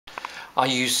Are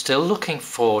you still looking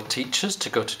for teachers to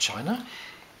go to China?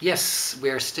 Yes,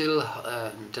 we're still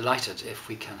delighted if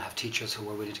we can have teachers who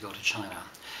are willing to go to China.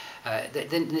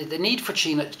 The need for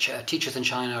teachers in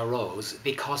China arose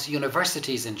because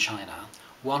universities in China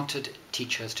wanted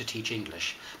teachers to teach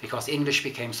English, because English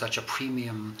became such a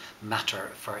premium matter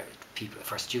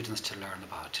for students to learn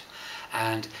about.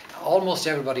 And almost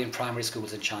everybody in primary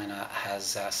schools in China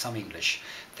has some English.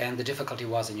 Then the difficulty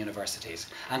was in universities.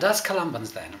 And as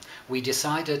Columbans then, we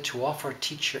decided to offer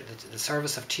the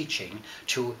service of teaching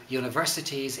to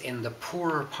universities in the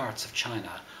poorer parts of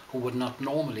China who would not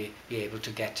normally be able to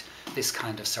get this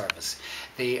kind of service.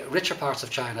 The richer parts of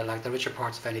China, like the richer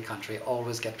parts of any country,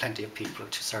 always get plenty of people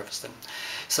to service them.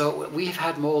 So we've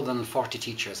had more than 40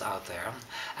 teachers out there,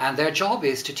 and their job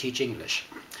is to teach English.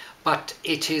 But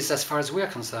it is, as far as we're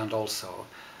concerned, also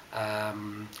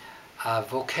a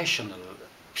vocational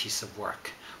piece of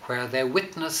work where they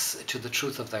witness to the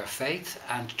truth of their faith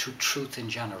and to truth in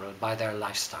general by their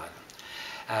lifestyle.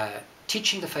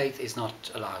 Teaching the faith is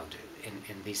not allowed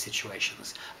in these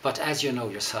situations, but as you know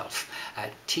yourself,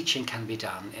 teaching can be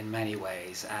done in many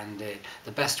ways, and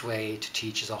the best way to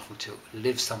teach is often to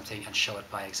live something and show it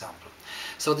by example.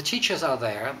 So the teachers are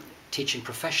there teaching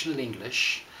professional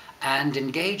English and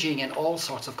engaging in all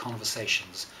sorts of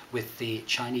conversations with the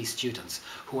Chinese students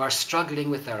who are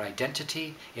struggling with their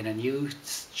identity in a new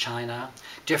China,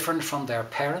 different from their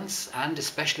parents and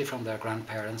especially from their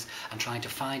grandparents, and trying to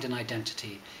find an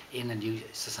identity in a new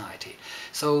society.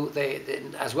 So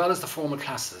as well as the formal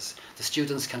classes, the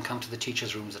students can come to the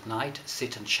teachers' rooms at night,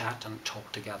 sit and chat and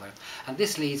talk together. And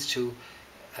this leads to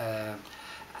a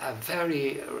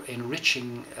very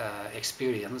enriching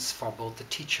experience for both the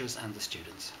teachers and the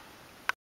students.